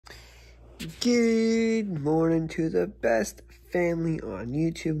Good morning to the best family on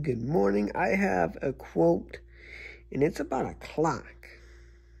YouTube. Good morning. I have a quote, and it's about a clock.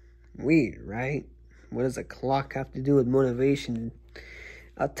 Weird, right? What does a clock have to do with motivation?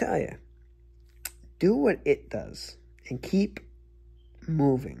 I'll tell you. Do what it does and keep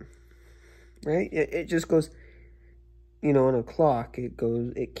moving, right? It just goes, on a clock,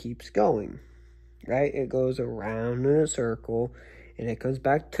 it keeps going, right? It goes around in a circle, and it goes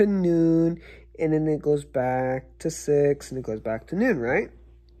back to noon, and then it goes back to 6, and it goes back to noon, right?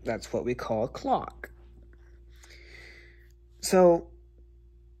 That's what we call a clock. So,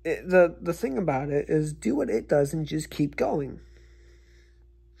 the thing about it is do what it does and just keep going.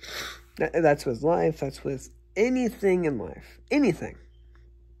 That's with life. That's with anything in life. Anything.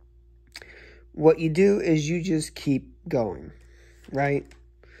 What you do is you just keep going, right?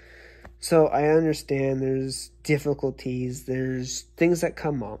 So I understand there's difficulties, there's things that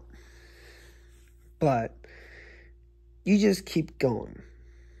come up, but you just keep going.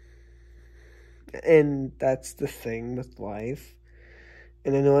 And that's the thing with life.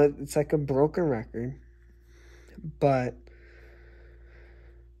 And I know it's like a broken record, but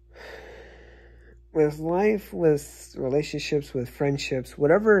with life, with relationships, with friendships,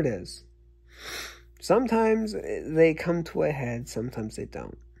 whatever it is, sometimes they come to a head, sometimes they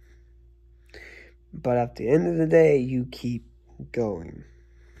don't. But at the end of the day, you keep going.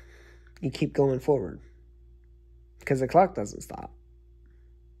 You keep going forward. Because the clock doesn't stop.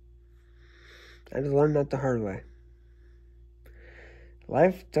 I just learned that the hard way.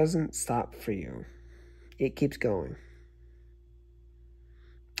 Life doesn't stop for you. It keeps going.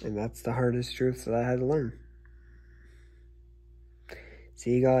 And that's the hardest truth that I had to learn.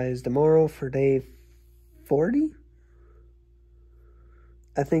 See you guys tomorrow for day 40?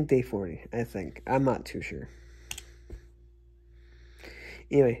 I think day 40. I'm not too sure.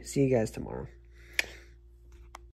 Anyway, see you guys tomorrow.